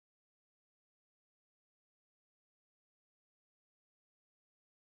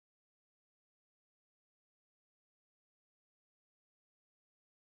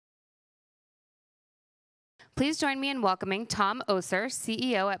Please join me in welcoming Tom Oser,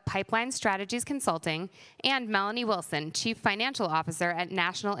 CEO at Pipeline Strategies Consulting, and Melanie Wilson, Chief Financial Officer at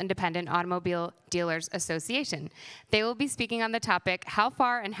National Independent Automobile Dealers Association. They will be speaking on the topic, how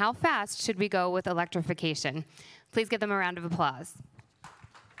far and how fast should we go with electrification? Please give them a round of applause.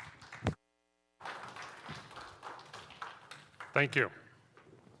 Thank you.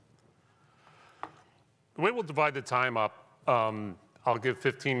 The way we'll divide the time up, I'll give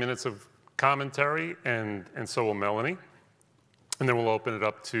 15 minutes of commentary, and so will Melanie. And then we'll open it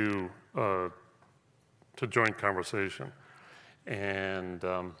up to joint conversation. And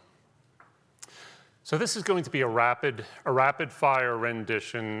so this is going to be a rapid fire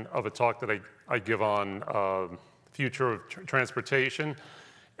rendition of a talk that I give on future of transportation.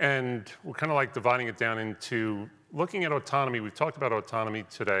 And we're kind of like dividing it down into looking at autonomy. We've talked about autonomy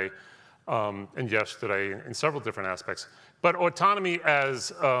today and yesterday in several different aspects. But autonomy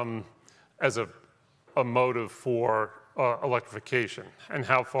as a motive for electrification, and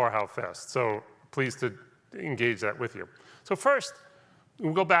how far, how fast. So pleased to engage that with you. So first,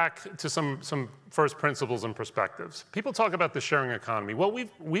 we'll go back to some first principles and perspectives. People talk about the sharing economy. Well,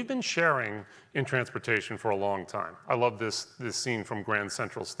 we've been sharing in transportation for a long time. I love this scene from Grand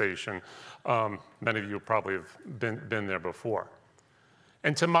Central Station. Many of you probably have been there before.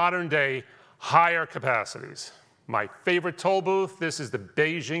 And to modern day, higher capacities. My favorite toll booth, this is the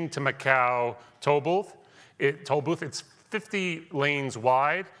Beijing to Macau toll booth. It's 50 lanes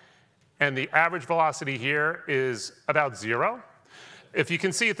wide, and the average velocity here is about 0. If you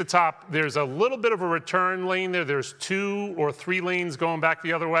can see at the top, there's a little bit of a return lane there. There's 2 or 3 lanes going back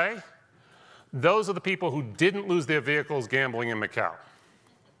the other way. Those are the people who didn't lose their vehicles gambling in Macau.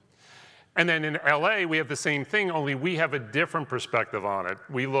 And then in LA, we have the same thing, only we have a different perspective on it.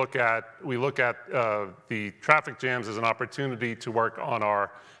 We look at the traffic jams as an opportunity to work on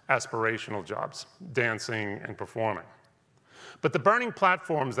our aspirational jobs, dancing and performing. But the burning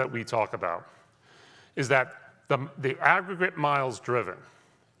platforms that we talk about is that the aggregate miles driven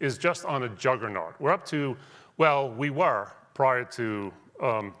is just on a juggernaut. We're up to, well, we were prior to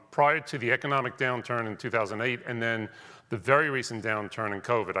the economic downturn in 2008, and then the very recent downturn in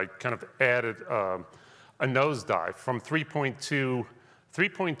COVID. I kind of added a nosedive from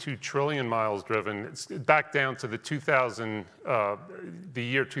 3.2 trillion miles driven. It's back down to the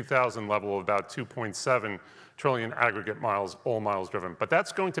year 2000 level of about 2.7 trillion aggregate miles, all miles driven. But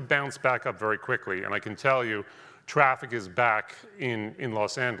that's going to bounce back up very quickly, and I can tell you, traffic is back in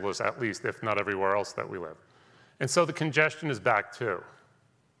Los Angeles, at least, if not everywhere else that we live. And so the congestion is back too.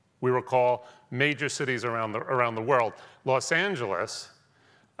 We recall major cities around the world. Los Angeles,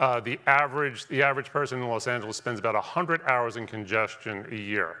 the average person in Los Angeles spends about 100 hours in congestion a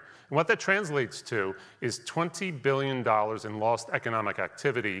year. And what that translates to is $20 billion in lost economic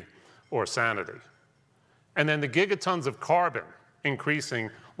activity or sanity. And then the gigatons of carbon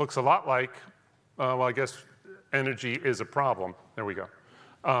increasing looks a lot like, well, I guess energy is a problem. There we go.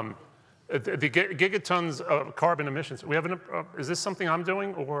 The gigatons of carbon emissions. We have is this something I'm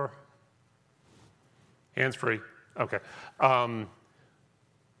doing or hands-free? Okay.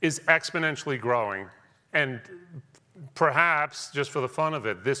 Is exponentially growing, and perhaps just for the fun of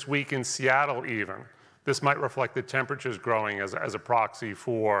it, this week in Seattle even, this might reflect the temperatures growing as a proxy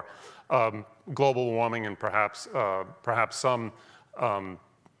for global warming and perhaps some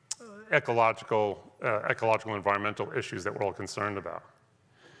ecological environmental issues that we're all concerned about.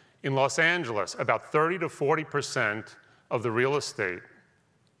 In Los Angeles, about 30 to 40% of the real estate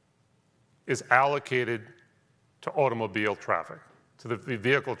is allocated to automobile traffic, to the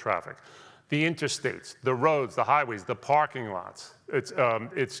vehicle traffic. The interstates, the roads, the highways, the parking lots.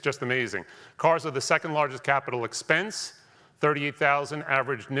 It's just amazing. Cars are the second largest capital expense, 38,000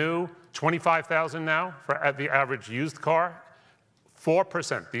 average new, 25,000 now for the average used car.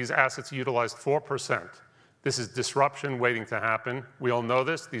 4%, these assets utilized 4%. This is disruption waiting to happen. We all know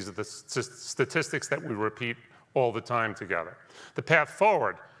this. These are the statistics that we repeat all the time together. The path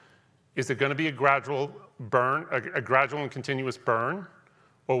forward, is it going to be a gradual burn, a gradual and continuous burn,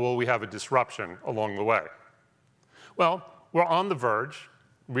 or will we have a disruption along the way? Well, we're on the verge.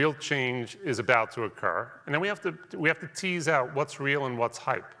 Real change is about to occur, and then we have to tease out what's real and what's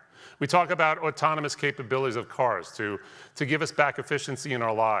hype. We talk about autonomous capabilities of cars to give us back efficiency in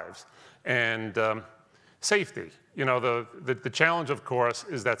our lives, and safety. You know, the challenge, of course,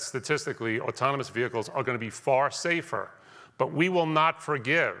 is that statistically, autonomous vehicles are going to be far safer, but we will not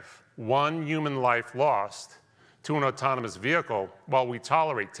forgive one human life lost to an autonomous vehicle while we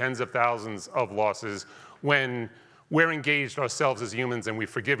tolerate tens of thousands of losses when we're engaged ourselves as humans and we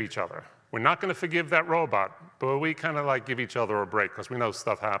forgive each other. We're not going to forgive that robot, but we kind of like give each other a break because we know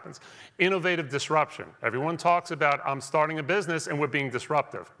stuff happens. Innovative disruption. Everyone talks about, I'm starting a business and we're being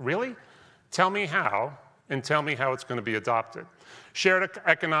disruptive. Really? Tell me how, and tell me how it's going to be adopted. Shared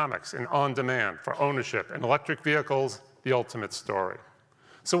economics and on-demand for ownership, and electric vehicles, the ultimate story.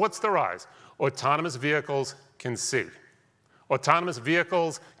 So what's the rise? Autonomous vehicles can see. Autonomous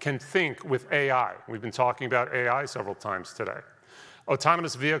vehicles can think with AI. We've been talking about AI several times today.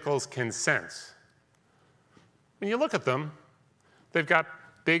 Autonomous vehicles can sense. When you look at them, they've got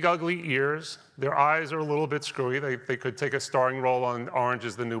big, ugly ears. Their eyes are a little bit screwy. They could take a starring role on Orange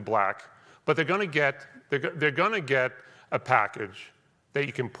is the New Black. But they're going to get a package that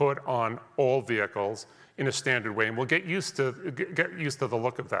you can put on all vehicles in a standard way, and we'll get used to the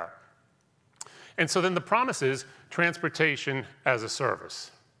look of that. And so then the promise is transportation as a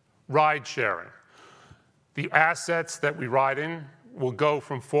service, ride sharing. The assets that we ride in will go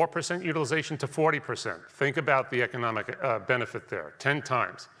from 4% utilization to 40%. Think about the economic benefit there, 10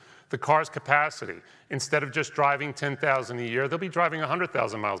 times. The car's capacity, instead of just driving 10,000 a year, they'll be driving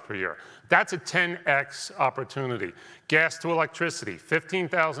 100,000 miles per year. That's a 10x opportunity. Gas to electricity,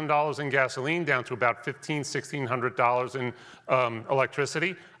 $15,000 in gasoline down to about $1,500, $1,600 in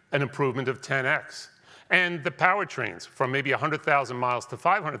electricity, an improvement of 10x. And the powertrains, from maybe 100,000 miles to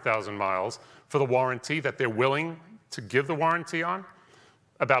 500,000 miles for the warranty that they're willing to give the warranty on,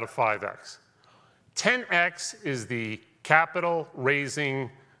 about a 5x. 10x is the capital raising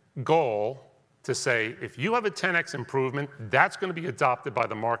goal to say, if you have a 10x improvement, that's going to be adopted by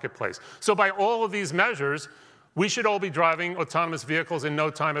the marketplace. So by all of these measures, we should all be driving autonomous vehicles in no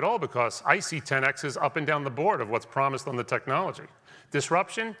time at all, because I see 10x's up and down the board of what's promised on the technology.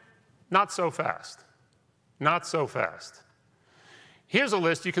 Disruption, not so fast. Not so fast. Here's a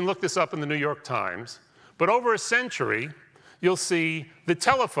list. You can look this up in the New York Times. But over a century, you'll see the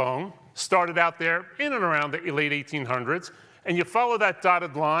telephone started out there in and around the late 1800s. And you follow that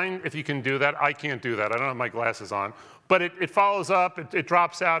dotted line, if you can do that. I can't do that. I don't have my glasses on. But it follows up. It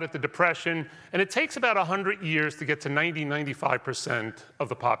drops out at the Depression. And it takes about 100 years to get to 90, 95% of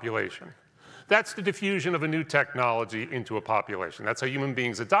the population. That's the diffusion of a new technology into a population. That's how human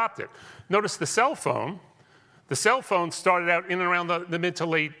beings adopt it. Notice the cell phone. The cell phone started out in and around the mid to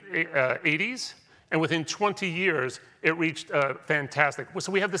late 80s. And within 20 years, it reached fantastic.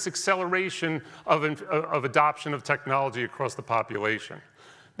 So we have this acceleration of adoption of technology across the population.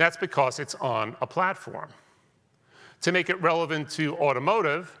 That's because it's on a platform. To make it relevant to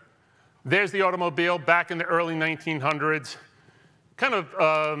automotive, there's the automobile back in the early 1900s, kind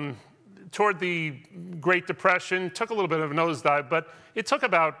of toward the Great Depression, took a little bit of a nosedive, but it took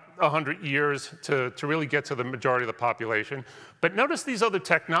about 100 years to really get to the majority of the population. But notice these other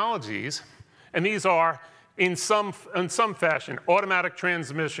technologies. And these are, in some fashion, automatic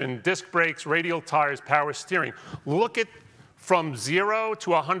transmission, disc brakes, radial tires, power steering. Look at from 0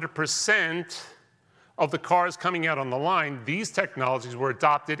 to 100% of the cars coming out on the line. These technologies were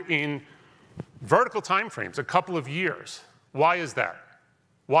adopted in vertical time frames, a couple of years. Why is that?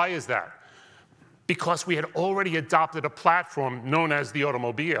 Why is that? Because we had already adopted a platform known as the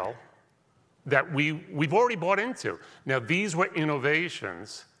automobile that we've already bought into. Now, these were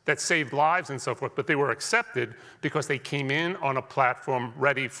innovations that saved lives and so forth, but they were accepted because they came in on a platform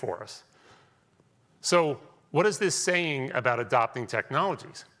ready for us. So what is this saying about adopting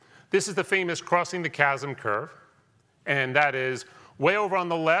technologies? This is the famous crossing the chasm curve, and that is way over on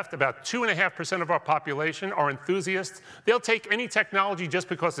the left, about 2.5% of our population are enthusiasts. They'll take any technology just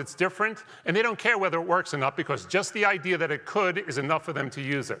because it's different, and they don't care whether it works or not, because just the idea that it could is enough for them to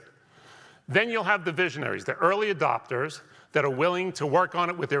use it. Then you'll have the visionaries, the early adopters, that are willing to work on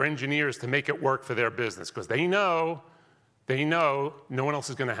it with their engineers to make it work for their business, because they know no one else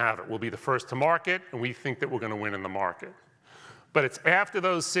is going to have it. We'll be the first to market, and we think that we're going to win in the market. But it's after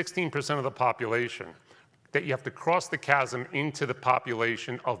those 16% of the population that you have to cross the chasm into the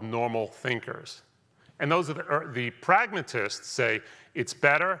population of normal thinkers. And those are the pragmatists say, it's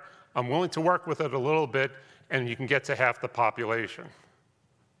better, I'm willing to work with it a little bit, and you can get to half the population.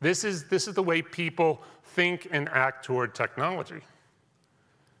 This is the way people think and act toward technology.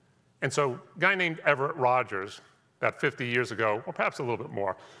 And so a guy named Everett Rogers, about 50 years ago, or perhaps a little bit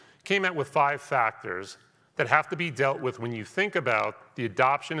more, came out with 5 factors that have to be dealt with when you think about the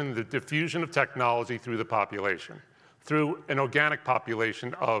adoption and the diffusion of technology through the population, through an organic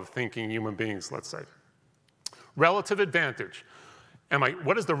population of thinking human beings, let's say. Relative advantage.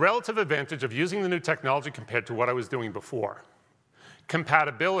 What is the relative advantage of using the new technology compared to what I was doing before?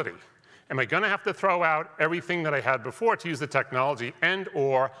 Compatibility. Am I going to have to throw out everything that I had before to use the technology, and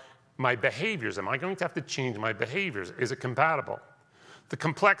or my behaviors? Am I going to have to change my behaviors? Is it compatible? The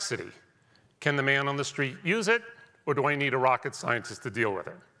complexity. Can the man on the street use it, or do I need a rocket scientist to deal with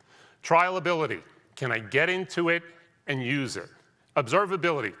it? Trialability. Can I get into it and use it?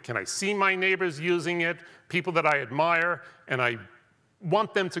 Observability. Can I see my neighbors using it, people that I admire, and I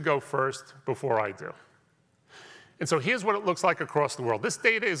want them to go first before I do? And so here's what it looks like across the world. This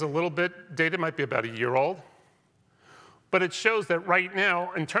data is a little bit dated, might be about a year old, but it shows that right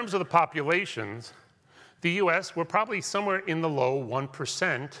now, in terms of the populations, the US, we're probably somewhere in the low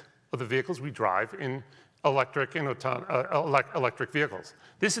 1% of the vehicles we drive in electric and electric vehicles.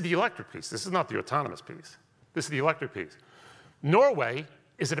 This is the electric piece. This is not the autonomous piece. This is the electric piece. Norway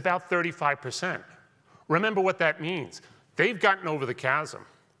is at about 35%. Remember what that means. They've gotten over the chasm.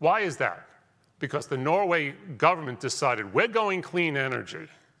 Why is that? Because the Norway government decided we're going clean energy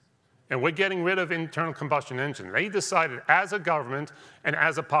and we're getting rid of internal combustion engine. They decided as a government and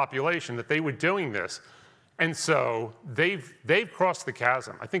as a population that they were doing this. And so they've crossed the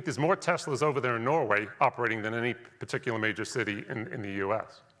chasm. I think there's more Teslas over there in Norway operating than any particular major city in the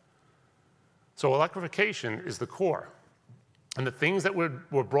US. So electrification is the core. And the things that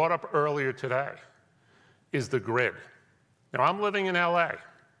were brought up earlier today is the grid. Now, I'm living in LA.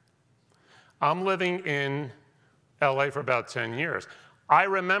 I'm living in LA for about 10 years. I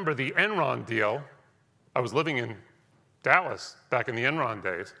remember the Enron deal. I was living in Dallas back in the Enron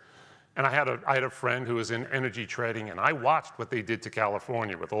days. And I had a friend who was in energy trading, and I watched what they did to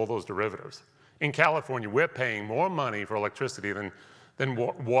California with all those derivatives. In California, we're paying more money for electricity than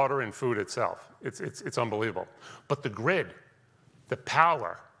water and food itself. It's unbelievable. But the grid, the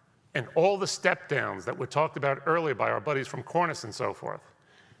power, and all the step downs that were talked about earlier by our buddies from Cornice and so forth,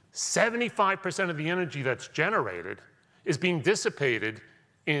 75% of the energy that's generated is being dissipated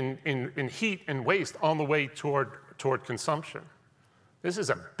in heat and waste on the way toward consumption. This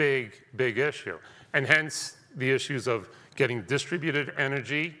is a big, big issue. And hence, the issues of getting distributed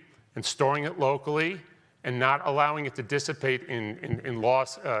energy and storing it locally and not allowing it to dissipate in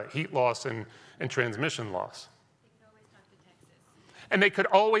loss, heat loss and transmission loss. And they could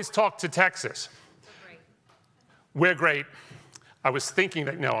always talk to Texas. We're great. I was thinking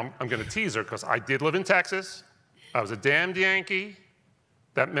that, no, I'm going to tease her because I did live in Texas. I was a damned Yankee.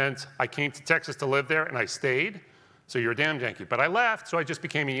 That meant I came to Texas to live there, and I stayed. So you're a damned Yankee. But I left, so I just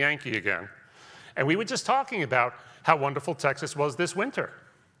became a Yankee again. And we were just talking about how wonderful Texas was this winter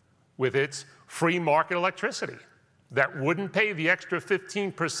with its free market electricity that wouldn't pay the extra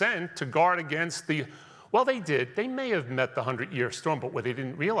 15% to guard against the, well, they did. They may have met the 100-year storm, but what they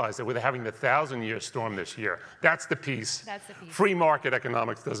didn't realize that we're having the 1,000-year storm this year. That's the piece. That's the piece free market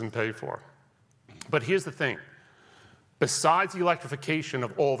economics doesn't pay for. But here's the thing. Besides the electrification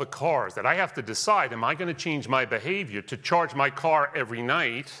of all the cars, that I have to decide, am I going to change my behavior to charge my car every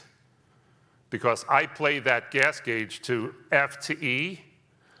night because I play that gas gauge to F to E?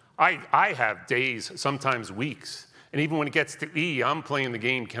 I have days, sometimes weeks. And even when it gets to E, I'm playing the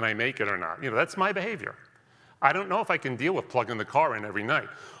game, can I make it or not? You know, that's my behavior. I don't know if I can deal with plugging the car in every night.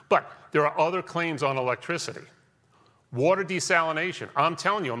 But there are other claims on electricity. Water desalination. I'm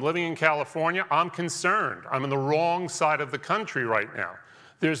telling you, I'm living in California. I'm concerned. I'm on the wrong side of the country right now.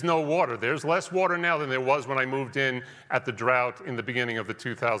 There's no water. There's less water now than there was when I moved in at the drought in the beginning of the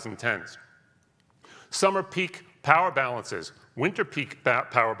 2010s. Summer peak power balances, winter peak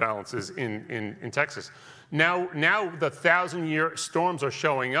power balances in Texas. Now the 1,000-year storms are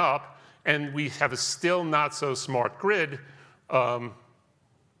showing up, and we have a still not so smart grid.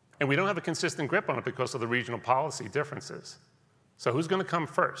 And we don't have a consistent grip on it because of the regional policy differences. So who's going to come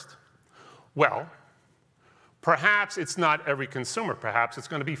first? Well, perhaps it's not every consumer. Perhaps it's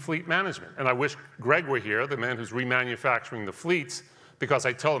going to be fleet management. And I wish Greg were here, the man who's remanufacturing the fleets, because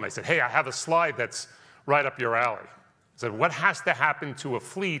I told him, I said, hey, I have a slide that's right up your alley. I said, what has to happen to a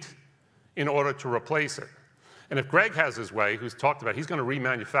fleet in order to replace it? And if Greg has his way, who's talked about, he's going to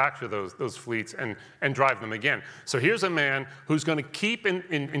remanufacture those fleets and drive them again. So here's a man who's going to keep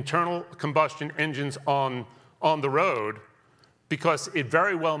internal combustion engines on the road because it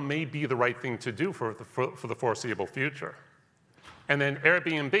very well may be the right thing to do for the foreseeable future. And then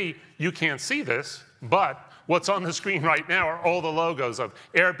Airbnb, you can't see this, but what's on the screen right now are all the logos of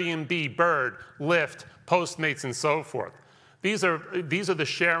Airbnb, Bird, Lyft, Postmates, and so forth. These are the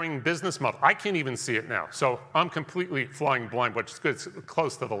sharing business model. I can't even see it now, so I'm completely flying blind, which is good. It's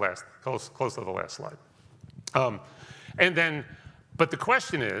close to the last slide. But the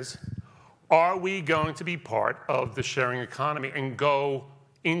question is, are we going to be part of the sharing economy and go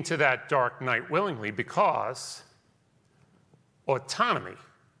into that dark night willingly? Because autonomy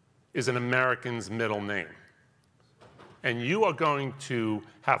is an American's middle name. and you are going to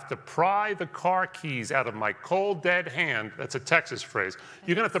have to pry the car keys out of my cold, dead hand. That's a Texas phrase.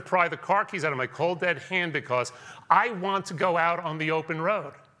 You're going to have to pry the car keys out of my cold, dead hand because I want to go out on the open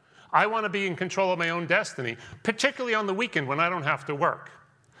road. I want to be in control of my own destiny, particularly on the weekend when I don't have to work.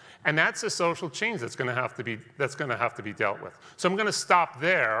 And that's a social change that's going to have to be dealt with. So I'm going to stop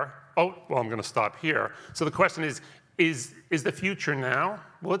there. Oh, well, I'm going to stop here. So the question is the future now?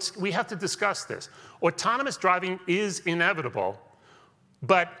 Well, we have to discuss this. Autonomous driving is inevitable,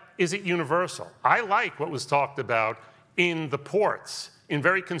 but is it universal? I like what was talked about in the ports, in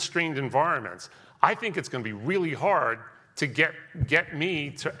very constrained environments. I think it's going to be really hard to get me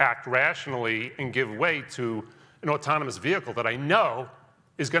to act rationally and give way to an autonomous vehicle that I know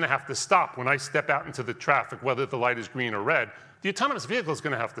is going to have to stop when I step out into the traffic, whether the light is green or red. The autonomous vehicle is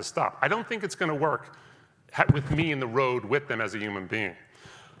going to have to stop. I don't think it's going to work with me in the road with them as a human being.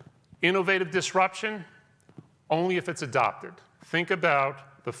 Innovative disruption, only if it's adopted. Think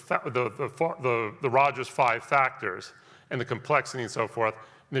about the Rogers 5 factors and the complexity and so forth.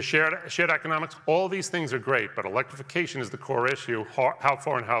 And the shared economics, all these things are great, but electrification is the core issue, how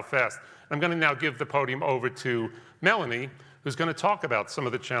far and how fast. I'm going to now give the podium over to Melanie, who's going to talk about some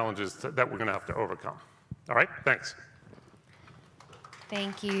of the challenges that we're going to have to overcome. All right, thanks.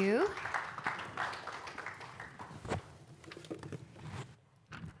 Thank you.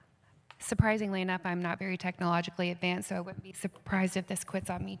 Surprisingly enough, I'm not very technologically advanced, so I wouldn't be surprised if this quits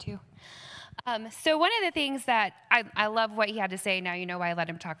on me too. So one of the things that I love what he had to say. Now you know why I let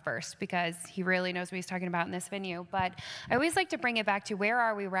him talk first, because he really knows what he's talking about in this venue. But I always like to bring it back to where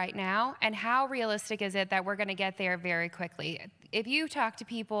are we right now, and how realistic is it that we're going to get there very quickly. If you talk to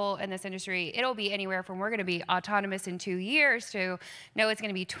people in this industry, it'll be anywhere from we're going to be autonomous in 2 years to no, it's going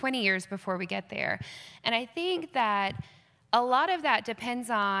to be 20 years before we get there. And I think that a lot of that depends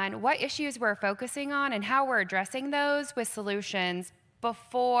on what issues we're focusing on and how we're addressing those with solutions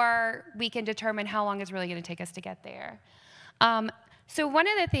before we can determine how long it's really going to take us to get there. So one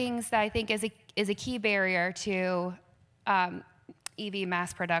of the things that I think is a key barrier to EV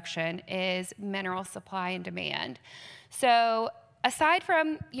mass production is mineral supply and demand. So aside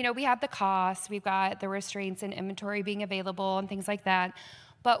from, we have the costs, we've got the restraints in inventory being available and things like that,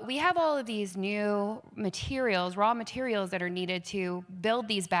 but we have all of these new materials, raw materials that are needed to build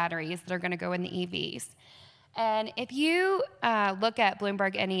these batteries that are going to go in the EVs. And if you look at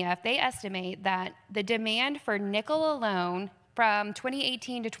Bloomberg NEF, they estimate that the demand for nickel alone from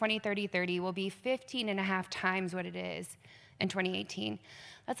 2018 to 2030 will be 15.5 times what it is in 2018.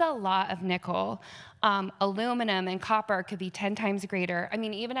 That's a lot of nickel. Aluminum and copper could be 10 times greater. I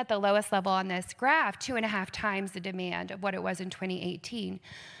mean, even at the lowest level on this graph, 2.5 times the demand of what it was in 2018.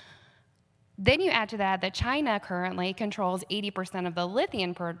 Then you add to that China currently controls 80% of the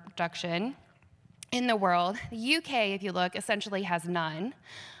lithium production in the world. The UK, if you look, essentially has none.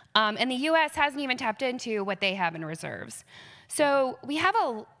 And the US hasn't even tapped into what they have in reserves. So we have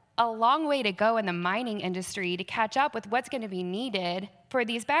a long way to go in the mining industry to catch up with what's going to be needed for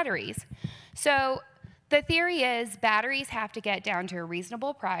these batteries. So the theory is batteries have to get down to a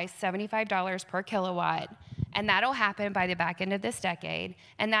reasonable price, $75 per kilowatt, and that'll happen by the back end of this decade.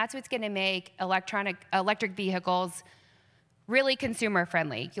 And that's what's going to make electric vehicles really consumer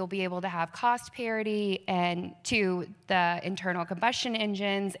friendly. You'll be able to have cost parity and to the internal combustion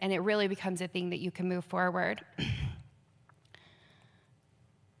engines, and it really becomes a thing that you can move forward.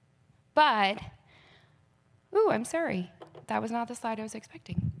 But, I'm sorry. That was not the slide I was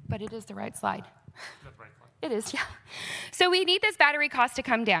expecting, but it is the right slide. That's right. It is, yeah. So we need this battery cost to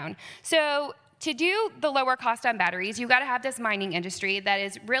come down. So to do the lower cost on batteries, you've got to have this mining industry that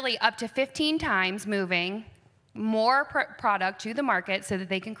is really up to 15 times moving more product to the market so that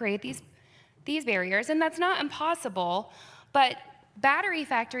they can create these barriers. And that's not impossible, but battery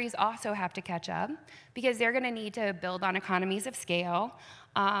factories also have to catch up because they're going to need to build on economies of scale.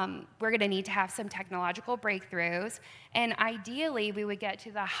 We're going to need to have some technological breakthroughs, and ideally we would get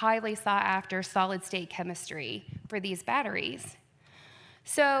to the highly sought after solid state chemistry for these batteries.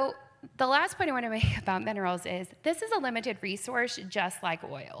 So the last point I want to make about minerals is this is a limited resource just like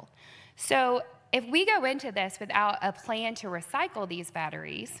oil. So if we go into this without a plan to recycle these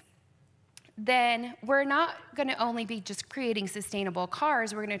batteries, then we're not going to only be just creating sustainable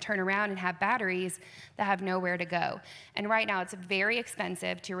cars, we're going to turn around and have batteries that have nowhere to go. And right now it's very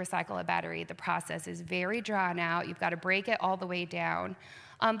expensive to recycle a battery. The process is very drawn out. You've got to break it all the way down.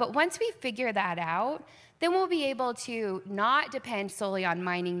 But once we figure that out, then we'll be able to not depend solely on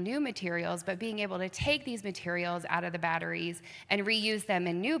mining new materials, but being able to take these materials out of the batteries and reuse them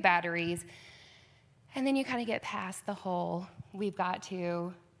in new batteries. And then you kind of get past the whole, we've got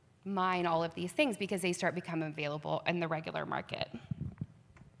to mine all of these things because they start becoming available in the regular market.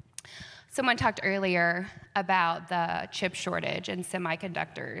 Someone talked earlier about the chip shortage and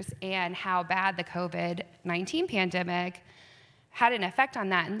semiconductors and how bad the COVID-19 pandemic had an effect on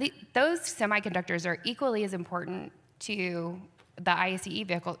that. And those semiconductors are equally as important to the ICE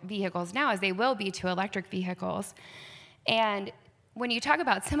vehicles now as they will be to electric vehicles. And when you talk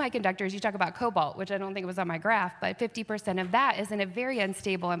about semiconductors, you talk about cobalt, which I don't think was on my graph, but 50% of that is in a very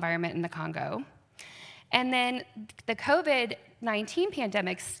unstable environment in the Congo. And then the COVID-19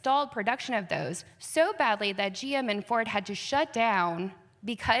 pandemic stalled production of those so badly that GM and Ford had to shut down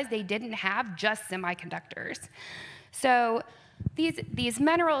because they didn't have just semiconductors. So these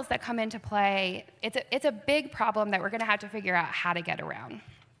minerals that come into play, it's a big problem that we're gonna have to figure out how to get around.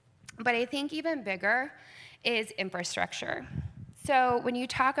 But I think even bigger is infrastructure. So when you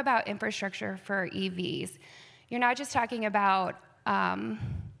talk about infrastructure for EVs, you're not just talking about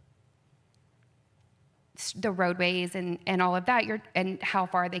the roadways and all of that, and how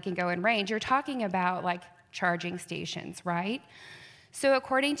far they can go in range. You're talking about like charging stations, right? So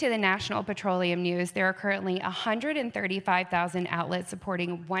according to the National Petroleum News, there are currently 135,000 outlets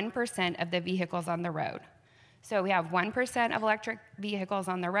supporting 1% of the vehicles on the road. So we have 1% of electric vehicles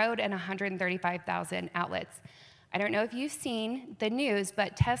on the road and 135,000 outlets. I don't know if you've seen the news,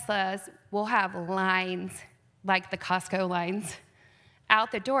 but Teslas will have lines, like the Costco lines,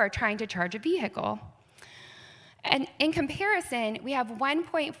 out the door trying to charge a vehicle. And in comparison, we have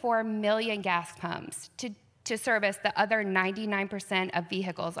 1.4 million gas pumps to service the other 99% of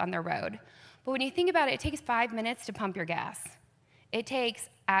vehicles on the road. But when you think about it, it takes 5 minutes to pump your gas. It takes,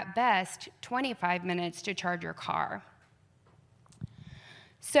 at best, 25 minutes to charge your car.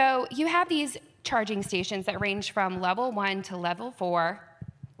 So you have these charging stations that range from level 1 to level 4.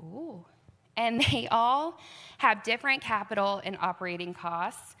 Ooh. And they all have different capital and operating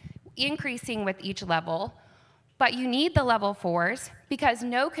costs, increasing with each level. But you need the level 4s because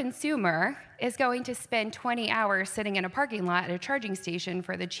no consumer is going to spend 20 hours sitting in a parking lot at a charging station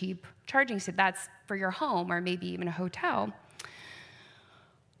for the cheap charging station. That's for your home or maybe even a hotel.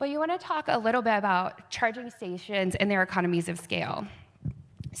 But you want to talk a little bit about charging stations and their economies of scale.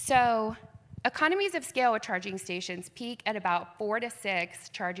 So economies of scale with charging stations peak at about 4 to 6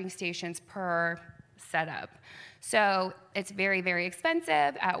 charging stations per setup. So it's very, very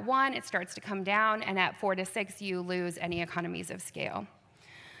expensive. At 1, it starts to come down, and at 4 to 6, you lose any economies of scale.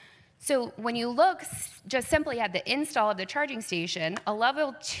 So when you look just simply at the install of the charging station, a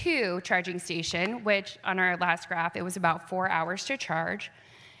level 2 charging station, which on our last graph, it was about 4 hours to charge,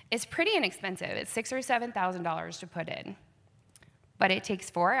 is pretty inexpensive. It's $6,000 or $7,000 to put in. But it takes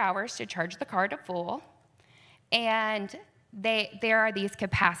 4 hours to charge the car to full, and there are these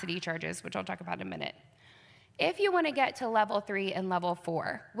capacity charges, which I'll talk about in a minute. If you want to get to level 3 and level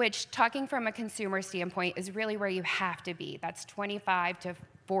 4, which talking from a consumer standpoint is really where you have to be, that's 25 to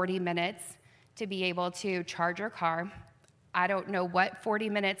 40 minutes to be able to charge your car. I don't know what 40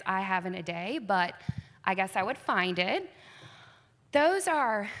 minutes I have in a day, but I guess I would find it. Those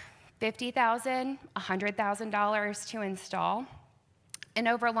are $50,000, $100,000 to install. And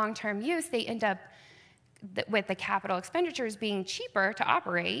over long-term use, they end up with the capital expenditures being cheaper to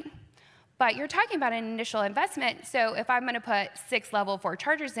operate. But you're talking about an initial investment, so if I'm going to put 6 level 4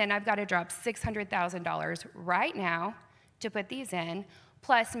 chargers in, I've got to drop $600,000 right now to put these in,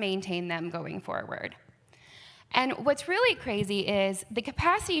 plus maintain them going forward. And what's really crazy is the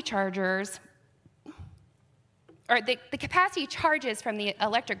capacity chargers, or the capacity charges from the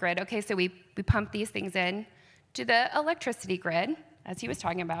electric grid. Okay, so we pump these things in to the electricity grid, as he was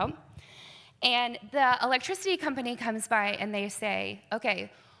talking about, and the electricity company comes by and they say,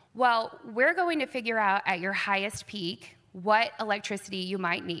 okay, well, we're going to figure out at your highest peak what electricity you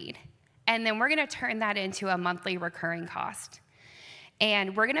might need. And then we're going to turn that into a monthly recurring cost.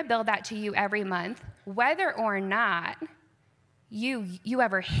 And we're going to bill that to you every month, whether or not you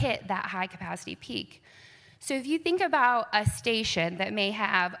ever hit that high capacity peak. So if you think about a station that may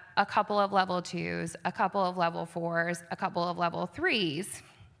have a couple of level 2s, a couple of level 4s, a couple of level 3s,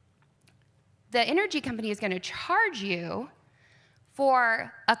 the energy company is going to charge you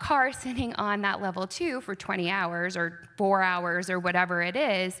for a car sitting on that level 2 for 20 hours or 4 hours or whatever it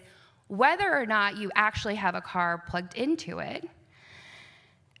is, whether or not you actually have a car plugged into it.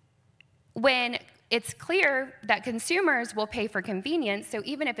 When it's clear that consumers will pay for convenience, so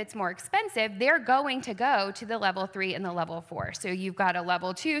even if it's more expensive, they're going to go to the level 3 and the level 4. So you've got a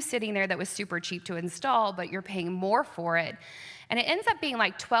level 2 sitting there that was super cheap to install, but you're paying more for it. And it ends up being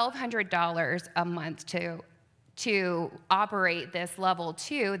like $1,200 a month to operate this level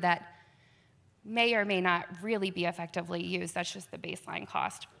 2 that may or may not really be effectively used. That's just the baseline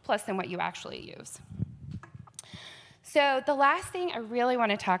cost, plus than what you actually use. So the last thing I really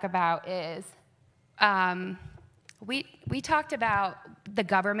want to talk about is we talked about the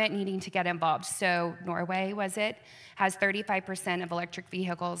government needing to get involved. So Norway, has 35% of electric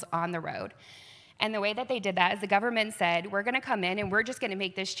vehicles on the road. And the way that they did that is the government said, we're going to come in and we're just going to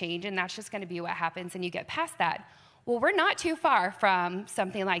make this change, and that's just going to be what happens, and you get past that. Well, we're not too far from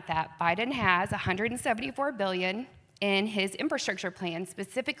something like that. Biden has $174 billion in his infrastructure plan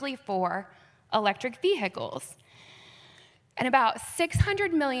specifically for electric vehicles. And about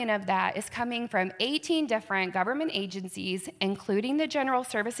 $600 million of that is coming from 18 different government agencies, including the General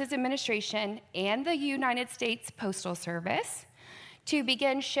Services Administration and the United States Postal Service, to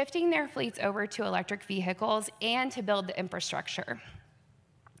begin shifting their fleets over to electric vehicles and to build the infrastructure.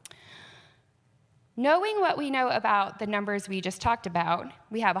 Knowing what we know about the numbers we just talked about,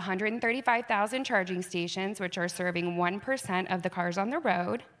 we have 135,000 charging stations, which are serving 1% of the cars on the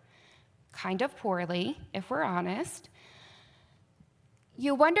road, kind of poorly, if we're honest.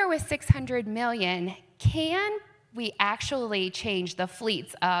 You wonder with 600 million, can we actually change the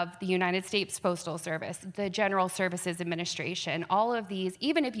fleets of the United States Postal Service, the General Services Administration, all of these,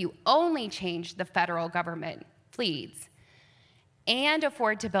 even if you only change the federal government fleets, and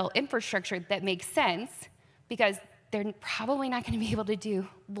afford to build infrastructure that makes sense, because they're probably not going to be able to do,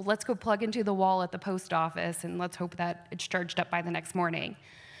 well, let's go plug into the wall at the post office and let's hope that it's charged up by the next morning.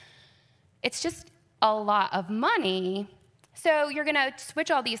 It's just a lot of money. So you're going to switch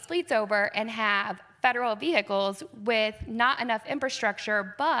all these fleets over and have federal vehicles with not enough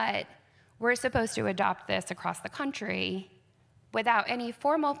infrastructure, but we're supposed to adopt this across the country without any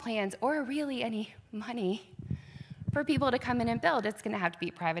formal plans or really any money for people to come in and build. It's going to have to be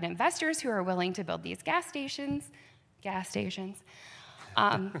private investors who are willing to build these gas stations,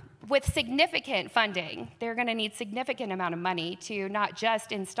 with significant funding. They're going to need significant amount of money to not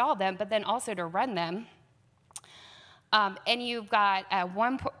just install them, but then also to run them. And you've got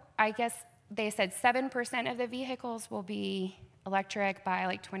I guess they said 7% of the vehicles will be electric by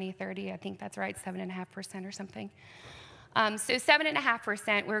like 2030. I think that's right, 7.5% or something. So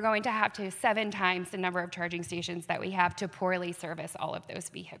 7.5%, we're going to have to 7 times the number of charging stations that we have to poorly service all of those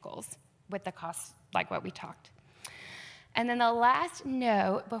vehicles with the costs like what we talked. And then the last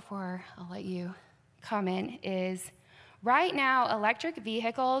note before I'll let you comment is, right now, electric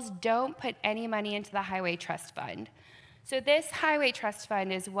vehicles don't put any money into the Highway Trust Fund. So this Highway Trust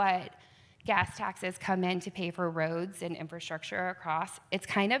Fund is what gas taxes come in to pay for roads and infrastructure across. It's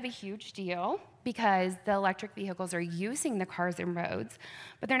kind of a huge deal because the electric vehicles are using the cars and roads,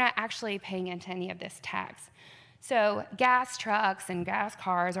 but they're not actually paying into any of this tax. So gas trucks and gas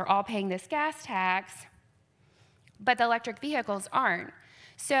cars are all paying this gas tax, but the electric vehicles aren't.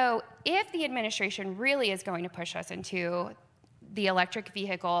 So if the administration really is going to push us into the electric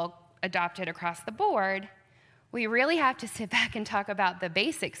vehicle adopted across the board, we really have to sit back and talk about the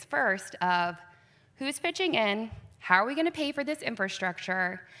basics first of who's pitching in, how are we going to pay for this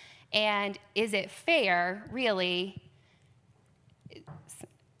infrastructure, and is it fair, really?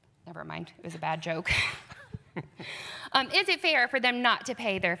 Never mind, it was a bad joke. Is it fair for them not to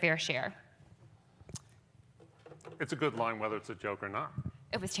pay their fair share? It's a good line, whether it's a joke or not.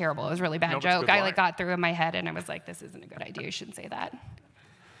 It was terrible. It was a really bad joke. I got through in my head, and I was like, this isn't a good idea. You shouldn't say that.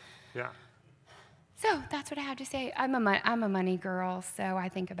 Yeah. So that's what I have to say. I'm a money girl, so I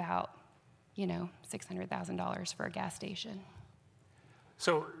think about, $600,000 for a gas station.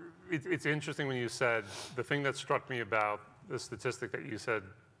 So it's interesting when you said, the thing that struck me about the statistic that you said,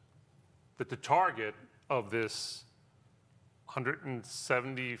 that the target of this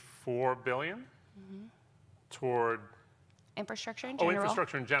 $174 billion toward infrastructure in general.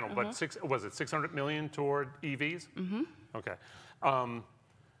 Infrastructure in general, but was it 600 million toward EVs? Okay.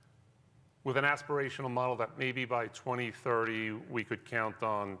 With an aspirational model that maybe by 2030 we could count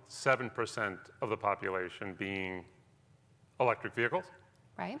on 7% of the population being electric vehicles.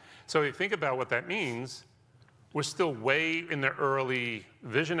 Right. So you think about what that means, we're still way in the early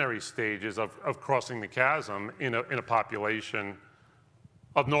visionary stages of crossing the chasm in a population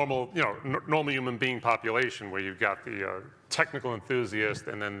of normal, normal human being population, where you've got the technical enthusiast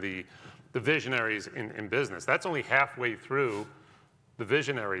and then the visionaries in business. That's only halfway through the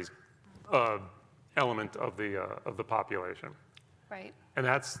visionaries element of the population. Right. And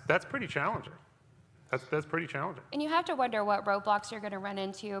that's pretty challenging. That's pretty challenging. And you have to wonder what roadblocks you're going to run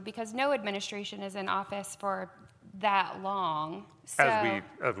into, because no administration is in office for that long. So,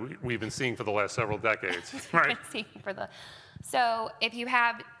 as we've been seeing for the last several decades. Right. So if you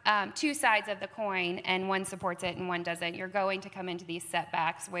have 2 sides of the coin and one supports it and one doesn't, you're going to come into these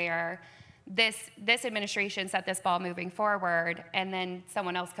setbacks where this administration set this ball moving forward, and then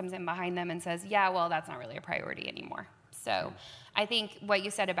someone else comes in behind them and says, yeah, well, that's not really a priority anymore. So I think what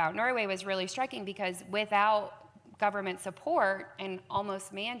you said about Norway was really striking, because without government support and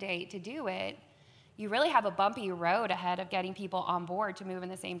almost mandate to do it, you really have a bumpy road ahead of getting people on board to move in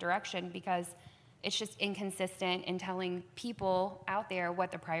the same direction, because it's just inconsistent in telling people out there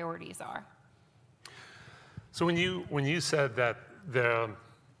what the priorities are. So when you said that the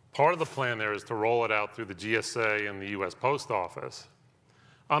part of the plan there is to roll it out through the GSA and the U.S. Post Office,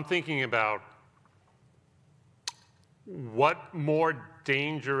 I'm thinking about what more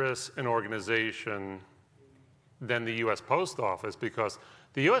dangerous an organization than the U.S. Post Office, because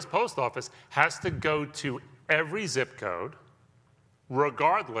the U.S. Post Office has to go to every zip code,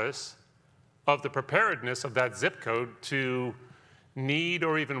 regardless of the preparedness of that zip code to need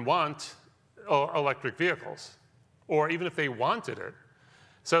or even want electric vehicles, or even if they wanted it.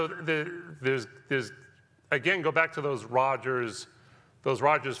 So there's again, go back to those Rogers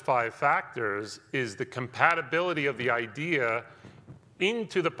 5 factors, is the compatibility of the idea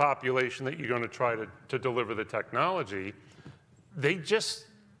into the population that you're going to try to deliver the technology. They just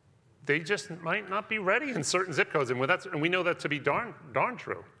might not be ready in certain zip codes, and we know that to be darn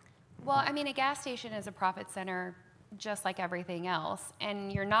true. Well, I mean, a gas station is a profit center just like everything else, and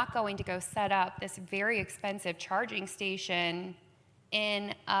you're not going to go set up this very expensive charging station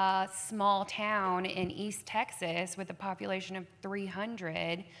in a small town in East Texas with a population of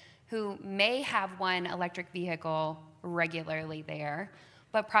 300 who may have one electric vehicle regularly there,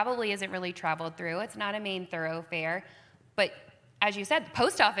 but probably isn't really traveled through. It's not a main thoroughfare. But as you said, the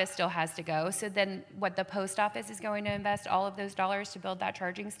post office still has to go. So then what, the post office is going to invest all of those dollars to build that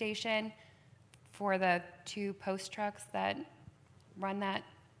charging station for the 2 post trucks that run that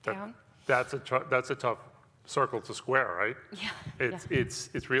town? That's a tough circle to square, right? Yeah.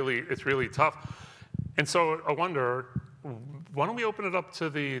 It's really tough. And so I wonder, why don't we open it up to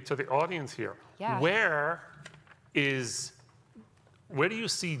the audience here? Yeah. Where do you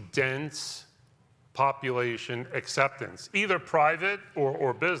see dense population acceptance, either private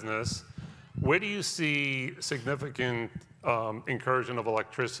or business? Where do you see significant incursion of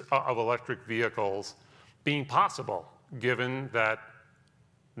electric vehicles being possible, given that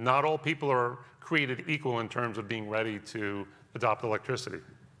not all people are created equal in terms of being ready to adopt electricity?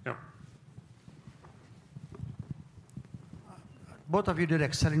 Yeah. Both of you did an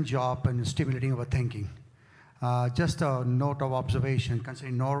excellent job in stimulating our thinking. Just a note of observation,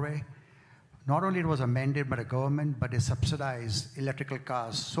 considering Norway, not only it was amended by the government, but they subsidized electrical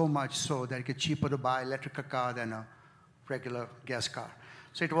cars so much so that it gets cheaper to buy an electrical car than a regular gas car.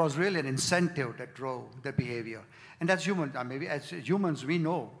 So it was really an incentive that drove the behavior. And that's human. Maybe as humans, we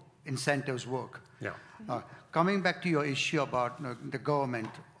know incentives work. Yeah. Coming back to your issue about the government,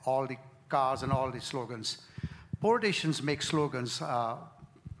 all the cars and all the slogans, politicians make slogans,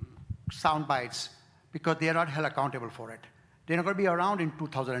 sound bites, because they are not held accountable for it. They're not going to be around in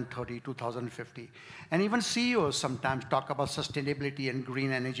 2030, 2050. And even CEOs sometimes talk about sustainability and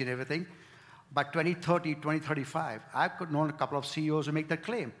green energy and everything. By 2030, 2035, I've known a couple of CEOs who make that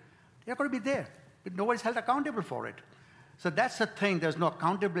claim. They're going to be there, but nobody's held accountable for it. So that's the thing. There's no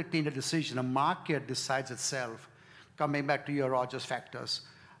accountability in the decision. A market decides itself. Coming back to your Rogers factors,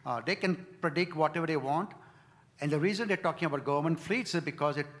 they can predict whatever they want. And the reason they're talking about government fleets is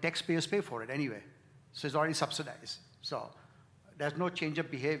because taxpayers pay for it anyway. So it's already subsidized. So there's no change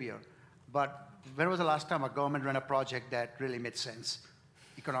of behavior. But when was the last time a government ran a project that really made sense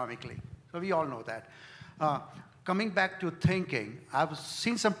economically? So we all know that. Coming back to thinking, I've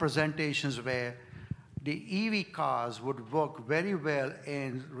seen some presentations where the EV cars would work very well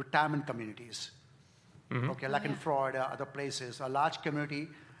in retirement communities. Mm-hmm. Okay, like in Florida, other places, a large community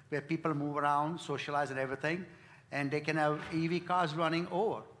where people move around, socialize and everything, and they can have EV cars running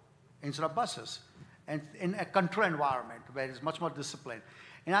over instead of buses, and in a controlled environment where it's much more disciplined.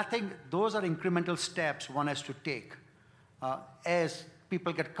 And I think those are incremental steps one has to take as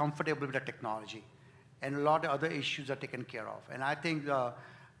people get comfortable with the technology, and a lot of other issues are taken care of. And I think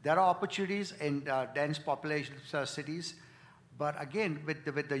there are opportunities in dense population cities, but again,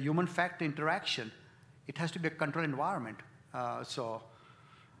 with the human factor interaction, it has to be a controlled environment. So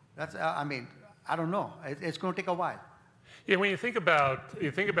that's, I mean, I don't know. It's going to take a while. Yeah, when you think about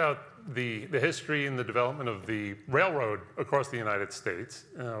the history and the development of the railroad across the United States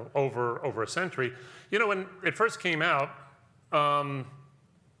over a century, you know, when it first came out,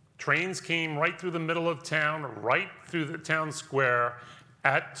 trains came right through the middle of town, right through the town square,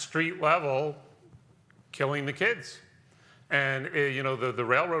 at street level, killing the kids. And you know, the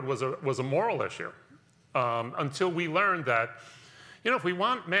railroad was a moral issue until we learned that, You know, if we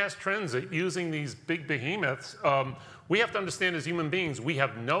want mass transit using these big behemoths, we have to understand as human beings, we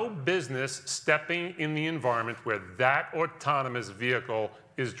have no business stepping in the environment where that autonomous vehicle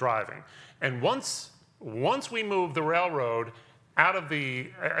is driving. And once we move the railroad out of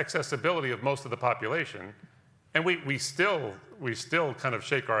the accessibility of most of the population, and we still kind of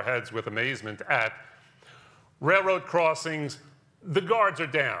shake our heads with amazement at railroad crossings, the guards are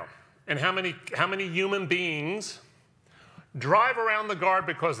down. And how many human beings drive around the guard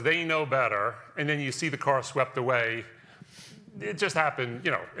because they know better, and then you see the car swept away? It just happened,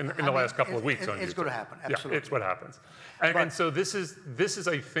 you know, in the last couple of weeks. It's going to happen, absolutely. Yeah, it's what happens. And so this is,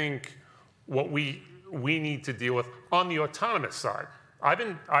 I think, what we need to deal with on the autonomous side. I've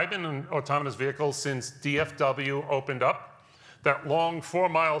been in autonomous vehicles since DFW opened up, that long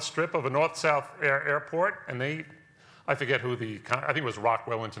 4-mile strip of a north-south airport, and I forget who I think it was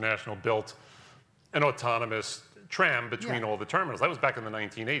Rockwell International built an autonomous tram between all the terminals. That was back in the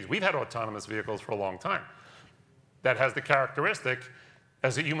 1980s. We've had autonomous vehicles for a long time. That has the characteristic,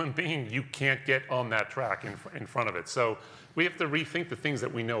 as a human being, you can't get on that track in front of it. So we have to rethink the things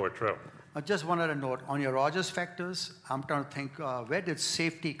that we know are true. I just wanted to note, on your Rogers factors, I'm trying to think, where did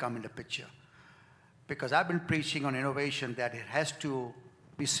safety come into picture? Because I've been preaching on innovation that it has to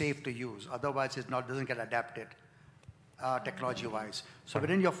be safe to use. Otherwise, it doesn't get adapted technology-wise. So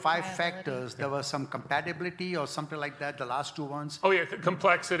within your 5 factors, there was some compatibility or something like that, the last 2 ones? Oh, yeah,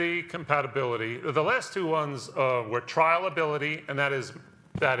 complexity, compatibility. The last 2 ones were trialability, and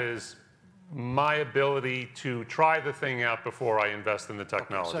that is my ability to try the thing out before I invest in the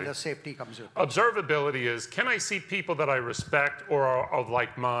technology. Okay, so the safety comes in. Observability is, can I see people that I respect or are of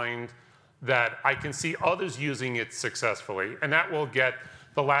like mind that I can see others using it successfully, and that will get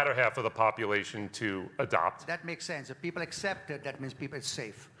the latter half of the population to adopt. That makes sense. If people accept it, that means it's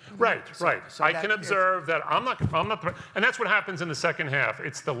safe. Right, right. So I can observe that I'm not, and that's what happens in the second half.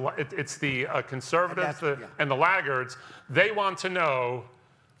 It's the conservatives and the laggards. They want to know,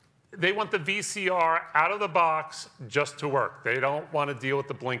 they want the VCR out of the box just to work. They don't want to deal with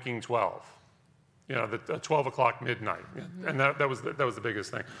the blinking 12. You know, the 12 o'clock midnight. And that was the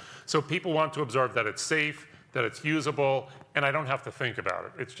biggest thing. So people want to observe that it's safe, that it's usable, and I don't have to think about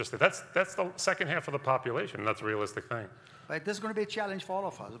it. It's just that's the second half of the population, and that's a realistic thing. Right, this is going to be a challenge for all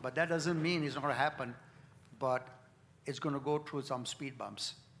of us, but that doesn't mean it's not going to happen, but it's going to go through some speed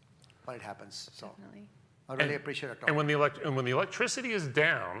bumps, but it happens. So Definitely. I really appreciate it. And when the electricity is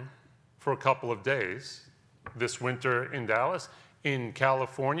down for a couple of days, this winter in Dallas, in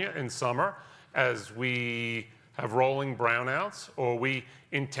California in summer, as we have rolling brownouts, or we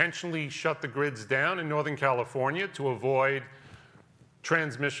intentionally shut the grids down in Northern California to avoid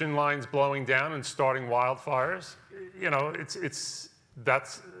transmission lines blowing down and starting wildfires. You know,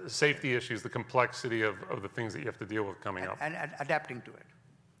 that's safety issues, the complexity of the things that you have to deal with coming up. And adapting to it.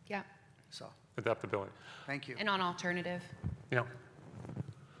 Yeah. So Adaptability. thank you. And on alternative. Yeah.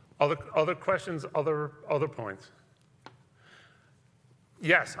 Other questions, other points?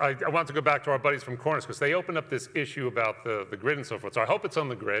 Yes, I want to go back to our buddies from Corners because they opened up this issue about the grid and so forth. So I hope it's on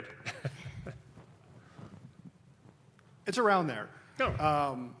the grid. It's around there.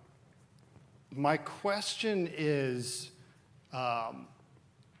 No. My question is, I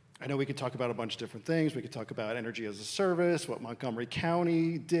know we could talk about a bunch of different things. We could talk about energy as a service, what Montgomery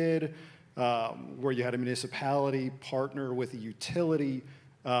County did, where you had a municipality partner with a utility,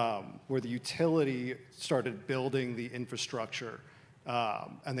 where the utility started building the infrastructure.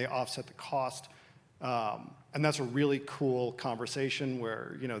 And they offset the cost. And that's a really cool conversation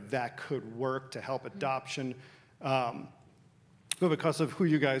where, you know, that could work to help adoption. But because of who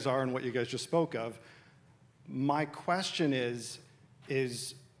you guys are and what you guys just spoke of, my question is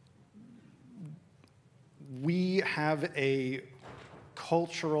we have a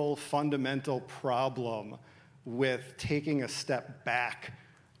cultural fundamental problem with taking a step back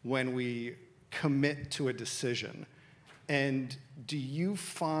when we commit to a decision. And do you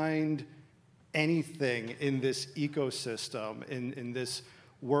find anything in this ecosystem, in this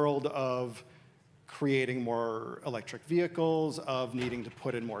world of creating more electric vehicles, of needing to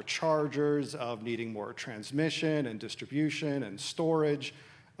put in more chargers, of needing more transmission and distribution and storage,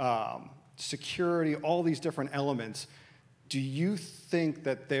 security, all these different elements, do you think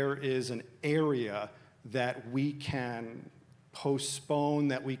that there is an area that we can postpone,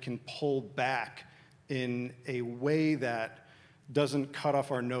 that we can pull back in a way that doesn't cut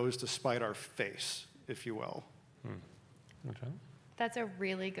off our nose to spite our face, if you will? Okay. That's a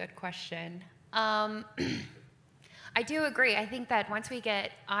really good question. I do agree. I think that once we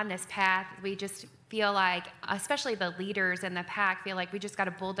get on this path, we just feel like, especially the leaders in the pack, feel like we just got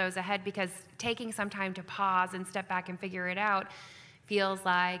to bulldoze ahead, because taking some time to pause and step back and figure it out feels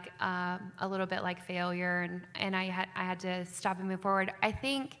like a little bit like failure, and I had to stop and move forward. I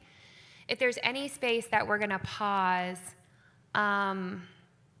think if there's any space that we're going to pause, I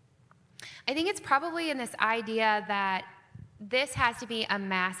think it's probably in this idea that this has to be a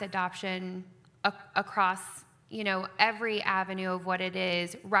mass adoption across, every avenue of what it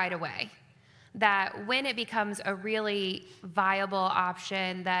is right away. That when it becomes a really viable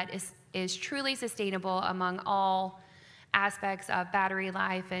option that is truly sustainable among all aspects of battery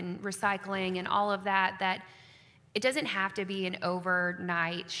life and recycling and all of that, that it doesn't have to be an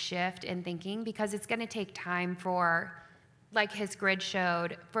overnight shift in thinking, because it's going to take time for, like his grid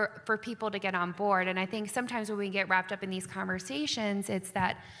showed, for people to get on board. And I think sometimes when we get wrapped up in these conversations, it's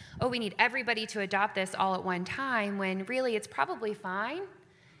that, oh, we need everybody to adopt this all at one time, when really it's probably fine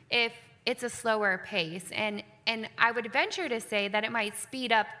if it's a slower pace. And I would venture to say that it might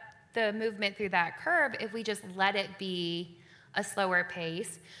speed up the movement through that curve if we just let it be a slower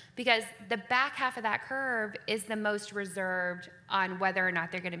pace, because the back half of that curve is the most reserved on whether or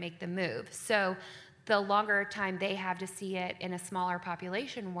not they're going to make the move. So the longer time they have to see it in a smaller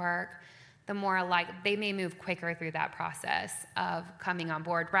population work, the more like they may move quicker through that process of coming on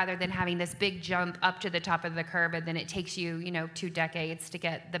board, rather than having this big jump up to the top of the curve, and then it takes you, 2 decades to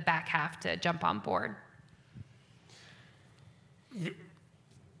get the back half to jump on board.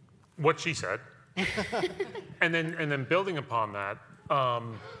 What she said. and then building upon that, I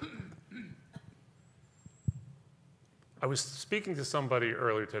was speaking to somebody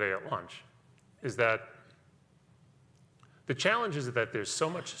earlier today at lunch, is that the challenge is that there's so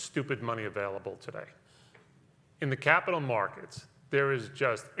much stupid money available today. In the capital markets, there is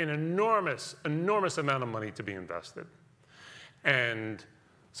just an enormous amount of money to be invested. And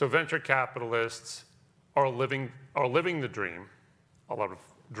so venture capitalists are living the dream, a lot of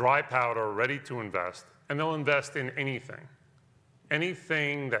dry powder ready to invest, and they'll invest in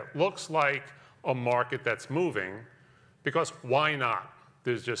anything that looks like a market that's moving, because why not?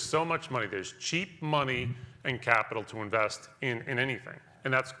 There's just so much money. There's cheap money and capital to invest in anything,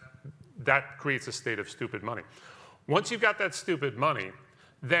 and that creates a state of stupid money. Once you've got that stupid money,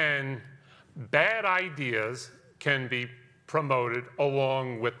 then bad ideas can be promoted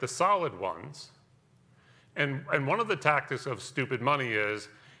along with the solid ones. And one of the tactics of stupid money is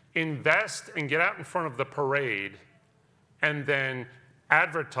invest and get out in front of the parade and then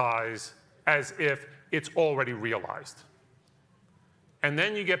advertise as if it's already realized. And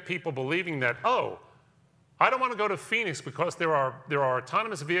then you get people believing that, oh, I don't want to go to Phoenix because there are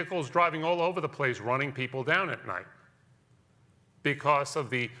autonomous vehicles driving all over the place running people down at night, because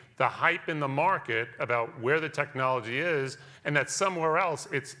of the hype in the market about where the technology is, and that somewhere else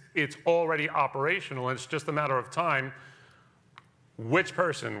it's already operational, and it's just a matter of time which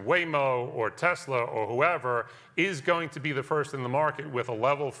person, Waymo or Tesla or whoever, is going to be the first in the market with a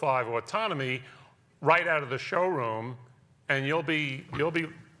level 5 autonomy right out of the showroom, and you'll be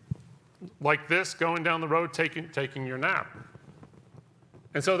like this going down the road taking your nap.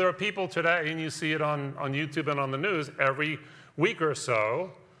 And so there are people today, and you see it on YouTube and on the news every week or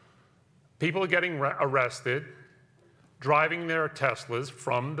so, people are getting arrested driving their Teslas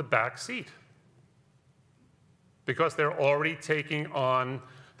from the back seat, because they're already taking on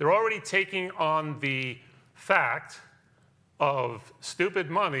the fact of stupid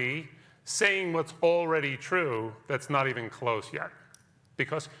money saying what's already true that's not even close yet.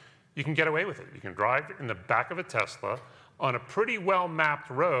 Because you can get away with it. You can drive in the back of a Tesla on a pretty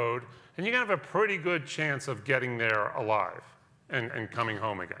well-mapped road, and you're going to have a pretty good chance of getting there alive and coming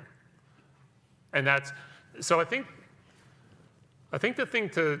home again. And so I think the thing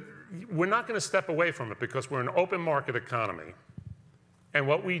we're not going to step away from it, because we're an open market economy. And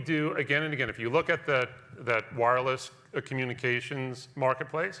what we do again and again, if you look at that wireless communications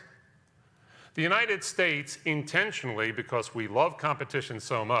marketplace, the United States intentionally, because we love competition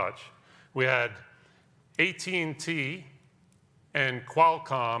so much, we had AT&T and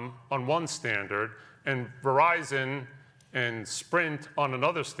Qualcomm on one standard and Verizon and Sprint on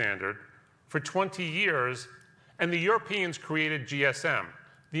another standard for 20 years, and the Europeans created GSM,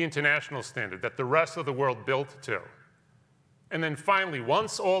 the international standard that the rest of the world built to. And then finally,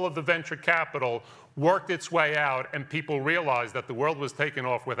 once all of the venture capital worked its way out and people realized that the world was taking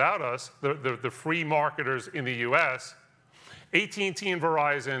off without us, the free marketers in the US, AT&T and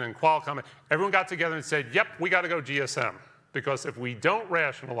Verizon and Qualcomm, everyone got together and said, yep, we got to go GSM. Because if we don't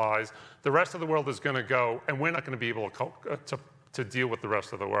rationalize, the rest of the world is going to go, and we're not going to be able to deal with the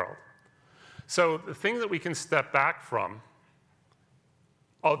rest of the world. So the thing that we can step back from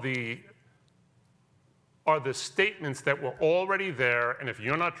are the statements that were already there, and if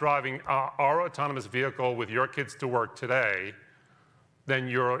you're not driving our autonomous vehicle with your kids to work today, then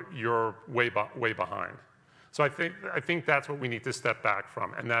you're way behind. So I think that's what we need to step back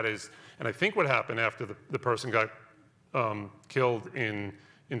from, and that is, and I think what happened after the person got killed in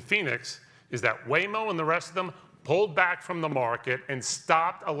Phoenix is that Waymo and the rest of them pulled back from the market and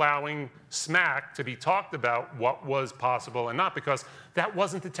stopped allowing smack to be talked about what was possible and not, because that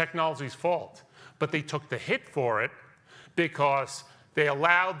wasn't the technology's fault. But they took the hit for it because they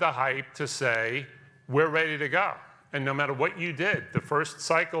allowed the hype to say, we're ready to go. And no matter what you did, the first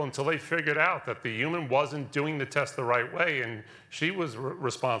cycle, until they figured out that the human wasn't doing the test the right way and she was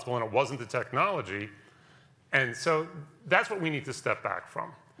responsible and it wasn't the technology. And so that's what we need to step back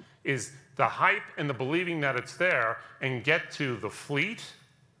from, is the hype and the believing that it's there, and get to the fleet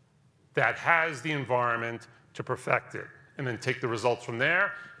that has the environment to perfect it, and then take the results from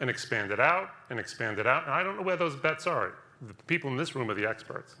there and expand it out and expand it out. And I don't know where those bets are. The people in this room are the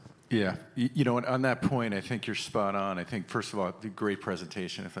experts. Yeah, you know, on that point, I think you're spot on. I think, first of all, great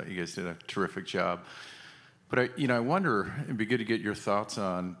presentation. I thought you guys did a terrific job. But I wonder, it'd be good to get your thoughts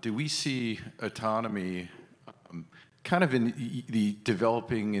on, do we see autonomy kind of in the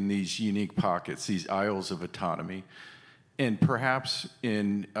developing in these unique pockets, these aisles of autonomy, and perhaps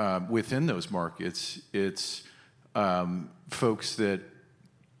in within those markets, it's folks that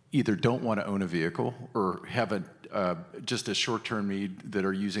either don't want to own a vehicle or have just a short-term need that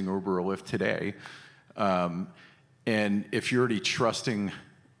are using Uber or Lyft today. And if you're already trusting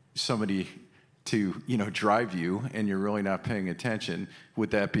somebody to drive you and you're really not paying attention,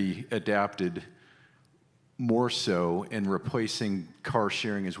 would that be adapted more so in replacing car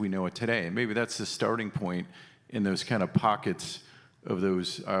sharing as we know it today? And maybe that's the starting point in those kind of pockets of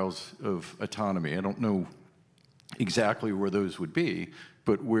those aisles of autonomy. I don't know exactly where those would be,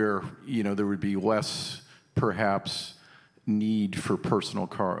 but where there would be less perhaps need for personal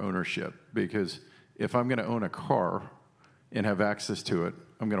car ownership. Because if I'm going to own a car and have access to it,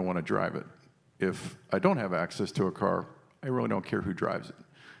 I'm going to want to drive it. If I don't have access to a car, I really don't care who drives it.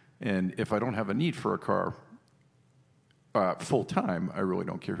 And if I don't have a need for a car full time, I really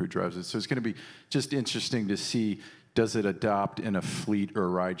don't care who drives it. So it's going to be just interesting to see, does it adopt in a fleet or a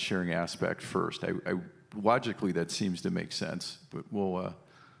ride sharing aspect first? Logically, that seems to make sense, but we'll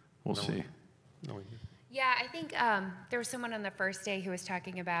see. Yeah, I think there was someone on the first day who was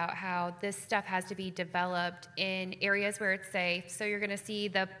talking about how this stuff has to be developed in areas where it's safe. So you're going to see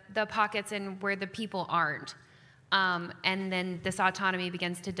the pockets in where the people aren't. And then this autonomy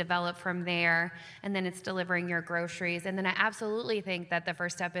begins to develop from there, and then it's delivering your groceries. And then I absolutely think that the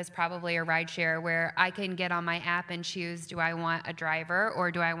first step is probably a ride share where I can get on my app and choose, do I want a driver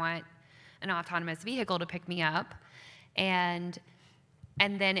or do I want an autonomous vehicle to pick me up? And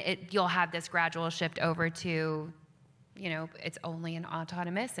then you'll have this gradual shift over to, it's only an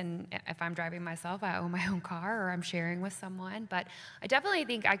autonomous, and if I'm driving myself, I own my own car or I'm sharing with someone. But I definitely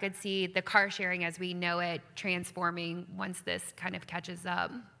think I could see the car sharing as we know it transforming once this kind of catches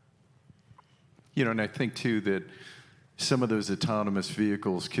up. And I think too that some of those autonomous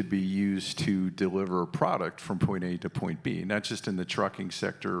vehicles could be used to deliver a product from point A to point B, not just in the trucking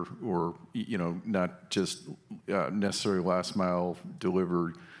sector or, not just necessarily last mile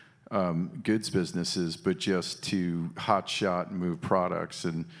delivered goods businesses, but just to hot shot and move products.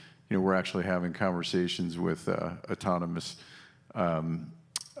 And, we're actually having conversations with autonomous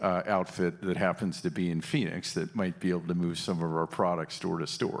outfit that happens to be in Phoenix that might be able to move some of our products store to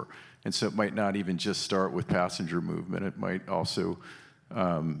store. And so it might not even just start with passenger movement. It might also,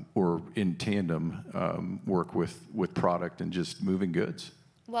 or in tandem, work with product and just moving goods.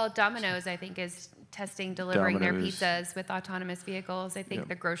 Well, Domino's, I think, is testing delivering their pizzas with autonomous vehicles. I think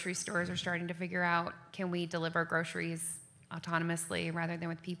the grocery stores are starting to figure out, can we deliver groceries autonomously rather than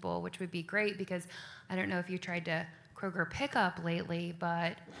with people, which would be great, because I don't know if you tried to Kroger pickup lately,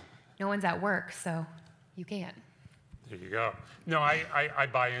 but no one's at work, so you can't. There you go. No, I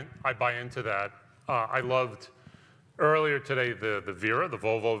buy into that. I loved earlier today the Vera, the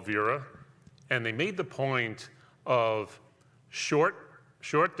Volvo Vera, and they made the point of short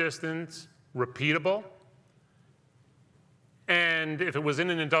distance, repeatable, and if it was in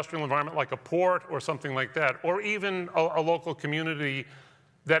an industrial environment like a port or something like that, or even a local community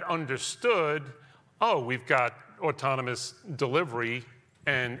that understood, oh, we've got autonomous delivery,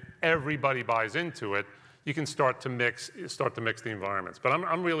 and everybody buys into it, you can start to mix the environments. But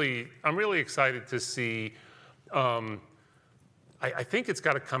I'm really excited to see. I think it's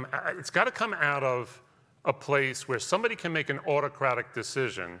got to come out of a place where somebody can make an autocratic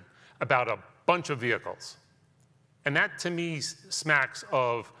decision about a bunch of vehicles, and that to me smacks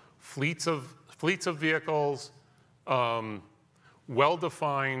of fleets of vehicles,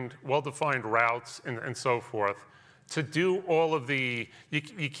 well-defined routes, and so forth. to do all of the,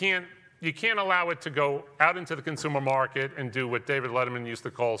 you can't allow it to go out into the consumer market and do what David Letterman used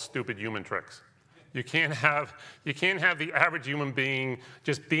to call stupid human tricks. You can't have the average human being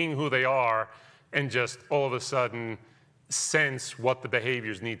just being who they are and just all of a sudden sense what the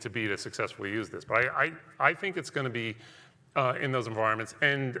behaviors need to be to successfully use this. But I think it's going to be in those environments.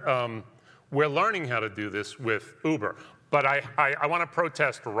 And we're learning how to do this with Uber. But I want to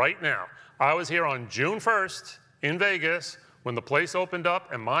protest right now. I was here on June 1st in Vegas when the place opened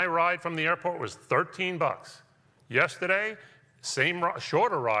up, and my ride from the airport was $13. Yesterday, same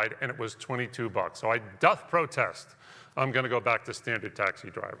shorter ride, and it was $22. So I doth protest. I'm going to go back to standard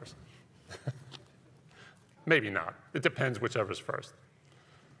taxi drivers. Maybe not. It depends whichever's first.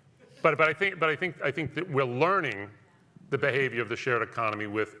 But I think that we're learning the behavior of the shared economy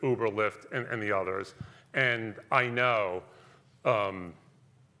with Uber, Lyft, and the others. And I know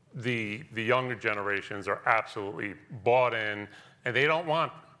the younger generations are absolutely bought in, and they don't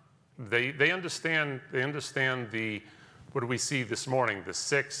want. They understand the. What do we see this morning? The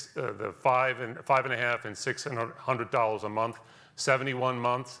 $5.5 and $600 a month, 71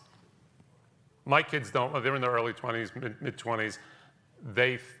 months. My kids don't. They're in their early 20s, mid 20s.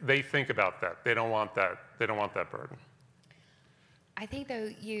 They think about that. They don't want that. They don't want that burden. I think though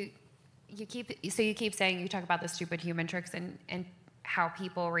you keep saying, you talk about the stupid human tricks and how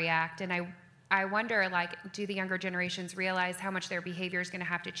people react, and I wonder, like, do the younger generations realize how much their behavior is going to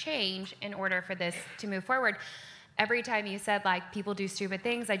have to change in order for this to move forward? Every time you said, like, people do stupid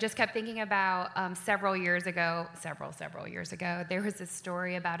things, I just kept thinking about several years ago, there was this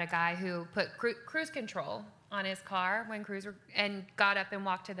story about a guy who put cruise control on his car and got up and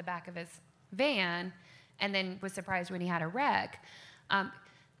walked to the back of his van, and then was surprised when he had a wreck.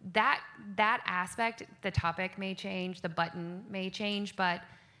 That aspect, the topic may change, the button may change, but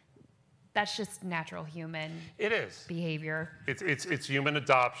that's just natural human behavior. It's human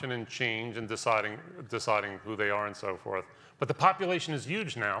adoption and change and deciding who they are and so forth. But the population is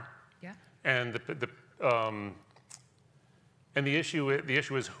huge now. Yeah. And the issue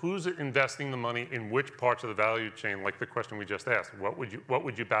is who's investing the money in which parts of the value chain, like the question we just asked. What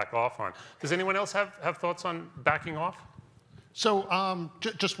would you back off on? Does anyone else have thoughts on backing off? So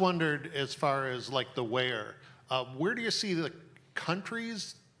just wondered, as far as like the where do you see the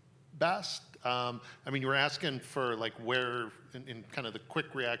countries best? I mean, you were asking for like where, in kind of the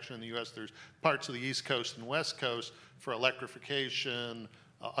quick reaction in the U.S., there's parts of the East Coast and West Coast for electrification,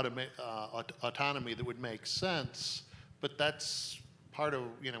 autonomy that would make sense, but that's part of,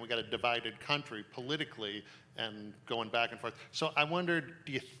 we got a divided country politically and going back and forth. So I wondered,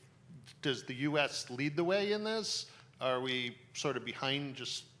 does the U.S. lead the way in this? Are we sort of behind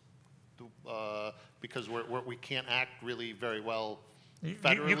just because we can't act really very well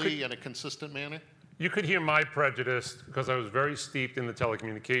federally in a consistent manner? You could hear my prejudice because I was very steeped in the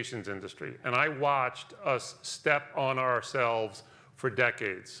telecommunications industry. And I watched us step on ourselves for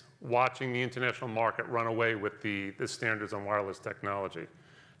decades, watching the international market run away with the standards on wireless technology.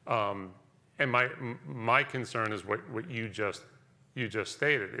 And my concern is what you just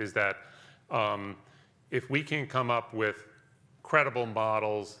stated, is that if we can come up with credible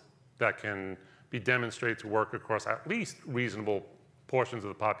models that can be demonstrated to work across at least reasonable portions of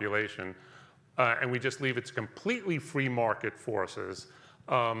the population, and we just leave it to completely free market forces,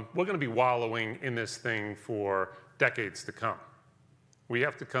 we're going to be wallowing in this thing for decades to come. We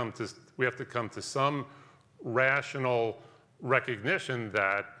have to come to some rational recognition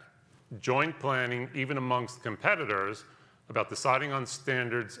that joint planning, even amongst competitors, about deciding on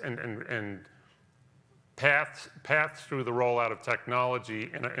standards and paths through the rollout of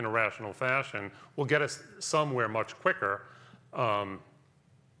technology in a rational fashion will get us somewhere much quicker,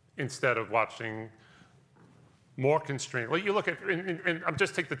 instead of watching more constraint. Well, you look at, and I'll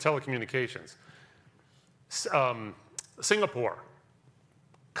just take the telecommunications. Singapore,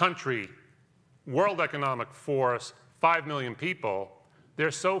 country, world economic force, 5 million people,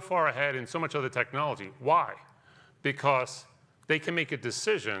 they're so far ahead in so much other technology. Why? Because they can make a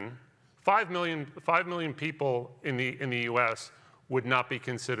decision. 5 million people in the US would not be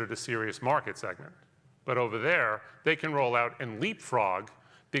considered a serious market segment. But over there, they can roll out and leapfrog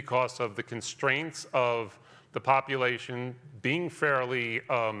because of the constraints of the population being fairly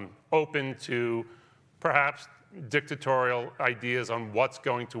open to perhaps dictatorial ideas on what's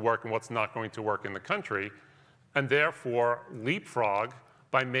going to work and what's not going to work in the country, and therefore leapfrog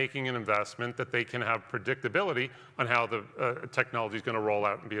by making an investment that they can have predictability on how the technology is going to roll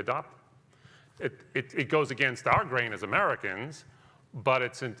out and be adopted. It goes against our grain as Americans, but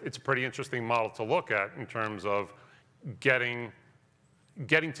it's a pretty interesting model to look at in terms of getting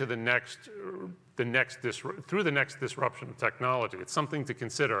getting to through the next disruption of technology. It's something to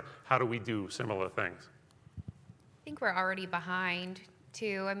consider. How do we do similar things? I think we're already behind,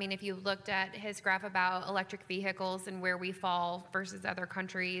 too. I mean, if you looked at his graph about electric vehicles and where we fall versus other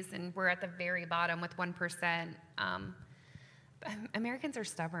countries, and we're at the very bottom with 1%. Americans are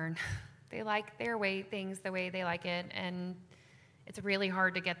stubborn. They like things the way they like it, and it's really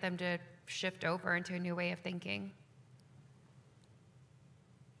hard to get them to shift over into a new way of thinking.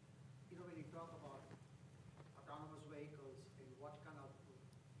 You know, when you talk about autonomous vehicles and what kind of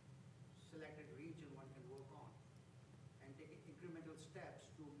selected region one can work on and take incremental steps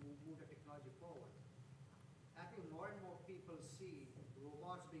to move the technology forward, I think more and more people see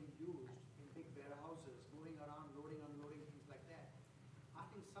robots being used in big warehouses, moving around, loading, unloading, things like that. I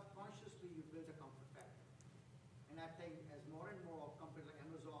think subconsciously you build a comfort factor. And I think as more and more companies like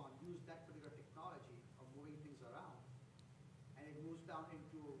Amazon use that particular technology of moving things around, and it moves down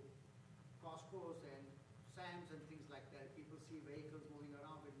into Costco's and Sam's and things like that, people see vehicles moving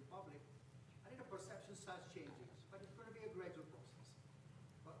around in public, I think the perception starts changing. But it's going to be a gradual process.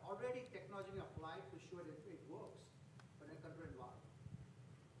 But already technology being applied to show that it works, but in a controlled environment.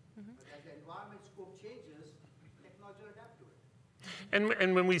 But as the environment scope changes, technology will adapt to it.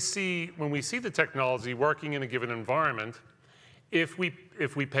 And when we see the technology working in a given environment, if we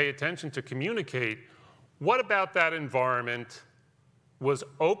pay attention to communicate, what about that environment was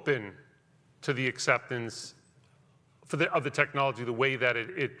open to the acceptance of the technology, the way that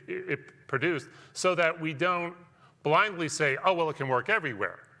it produced, so that we don't blindly say, oh, well, it can work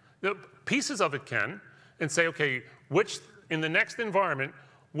everywhere. Pieces of it can, and say, okay, in the next environment,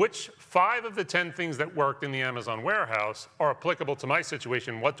 which 5 of the 10 things that worked in the Amazon warehouse are applicable to my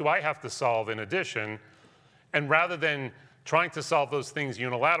situation? What do I have to solve in addition? And rather than trying to solve those things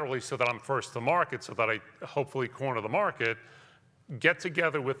unilaterally so that I'm first to market, so that I hopefully corner the market, get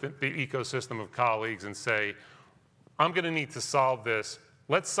together with the ecosystem of colleagues and say, I'm going to need to solve this.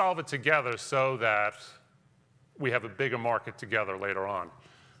 Let's solve it together so that we have a bigger market together later on.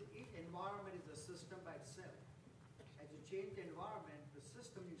 Each environment is a system by itself. As you change the environment, the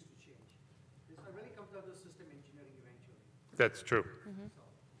system needs to change. This really comes down to system engineering eventually. That's true.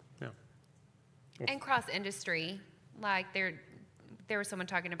 Yeah. And cross-industry, like there was someone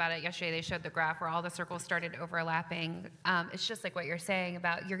talking about it yesterday. They showed the graph where all the circles started overlapping. It's just like what you're saying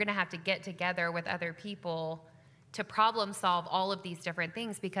about you're going to have to get together with other people to problem solve all of these different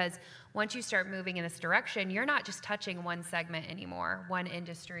things, because once you start moving in this direction, you're not just touching one segment anymore, one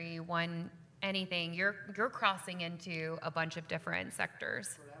industry, one anything. You're crossing into a bunch of different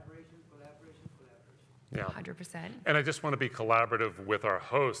sectors. Yeah. 100%. And I just want to be collaborative with our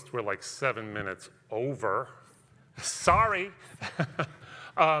host. We're like 7 minutes over. Sorry.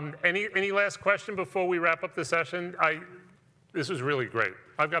 Any last question before we wrap up the session? This was really great.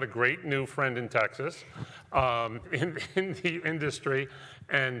 I've got a great new friend in Texas in the industry.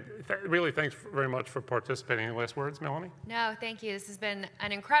 And really, thanks very much for participating. Any last words, Melanie? No, thank you. This has been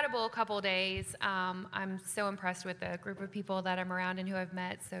an incredible couple of days. I'm so impressed with the group of people that I'm around and who I've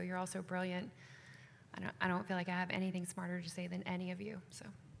met. So you're all so brilliant. I don't feel like I have anything smarter to say than any of you. So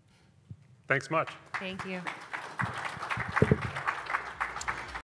thanks much. thank you.